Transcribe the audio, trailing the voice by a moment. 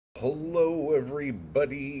Hello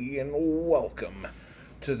everybody and welcome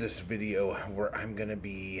to this video where I'm gonna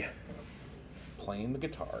be playing the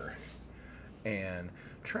guitar and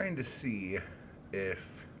trying to see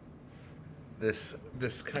if this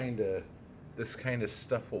kind of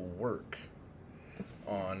stuff will work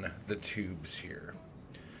on the tubes here.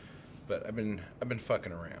 But I've been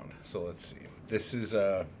fucking around, so let's see. This is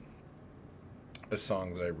a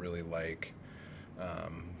song that I really like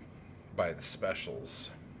by the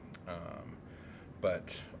Specials.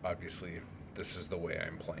 But obviously this is the way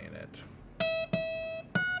I'm playing it.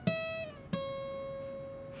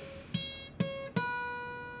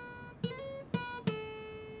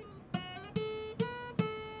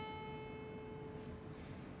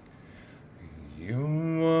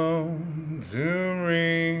 You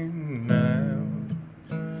wondering now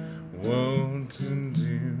what to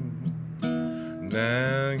do.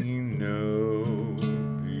 Now you know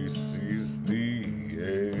this is the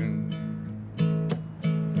end.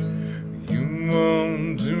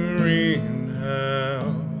 Wondering how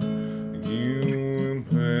you will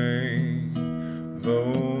pay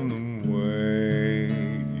for the way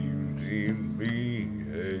you did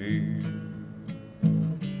behave.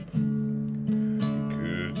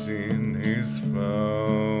 Curtain is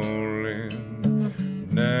falling,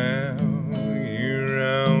 now you're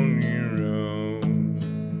on your own.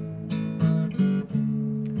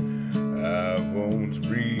 I won't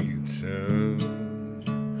return.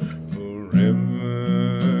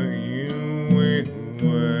 Forever you will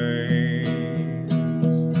wait.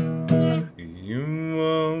 You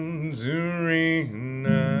wondering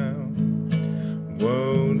now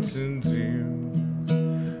what to do.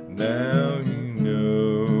 Now you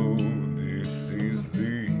know this is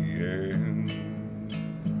the end.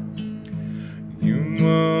 You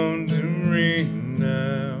wondering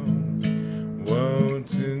now what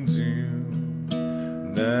to do.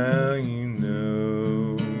 Now you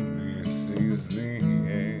know is the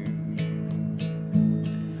end.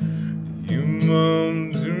 You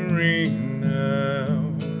wondering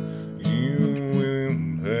now you will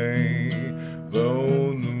pay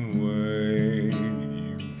for the way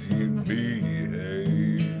you did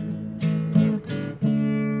behave.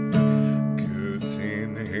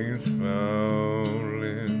 Curtain is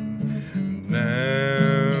falling,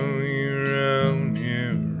 now you're on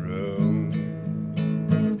your own.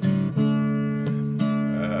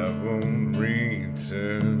 I won't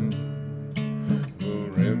return.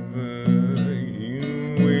 Forever you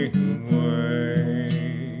will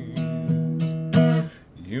wait.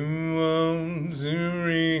 You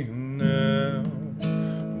wondering now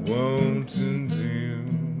what to do.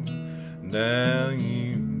 Now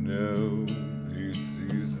you know this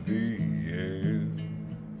is the end.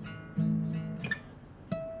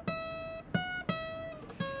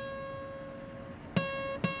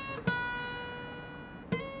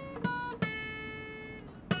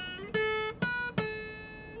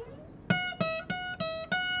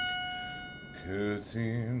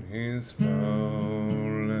 Curtain is falling,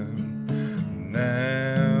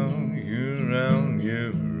 now you're on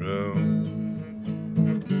your own.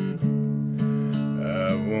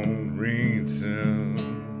 I won't return.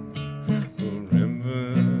 Forever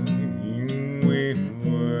you will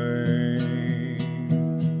wait.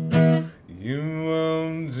 You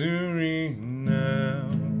wondering now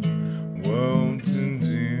what to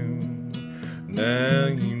do. Now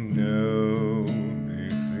you know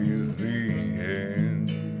this is the end.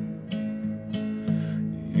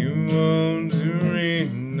 You wondering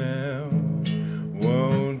now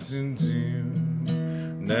what to do.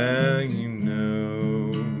 Now you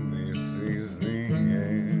know this is the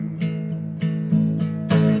end.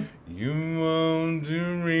 You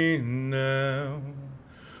wondering now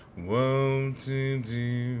what to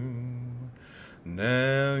do.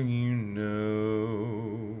 Now you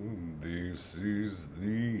know this is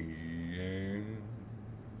the end.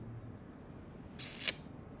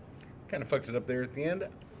 Kind of fucked it up there at the end,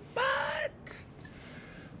 but I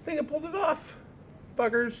think I pulled it off,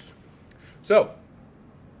 fuckers. So,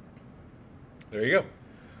 there you go.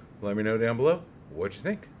 Let me know down below what you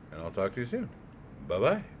think, and I'll talk to you soon.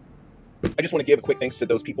 Bye-bye. I just want to give a quick thanks to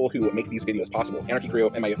those people who make these videos possible. Anarchy Crew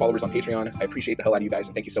and my followers on Patreon. I appreciate the hell out of you guys,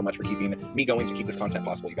 and thank you so much for keeping me going to keep this content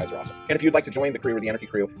possible. You guys are awesome. And if you'd like to join the crew or the Anarchy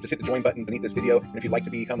Crew, just hit the join button beneath this video. And if you'd like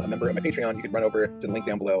to become a member of my Patreon, you can run over to the link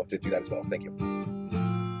down below to do that as well. Thank you.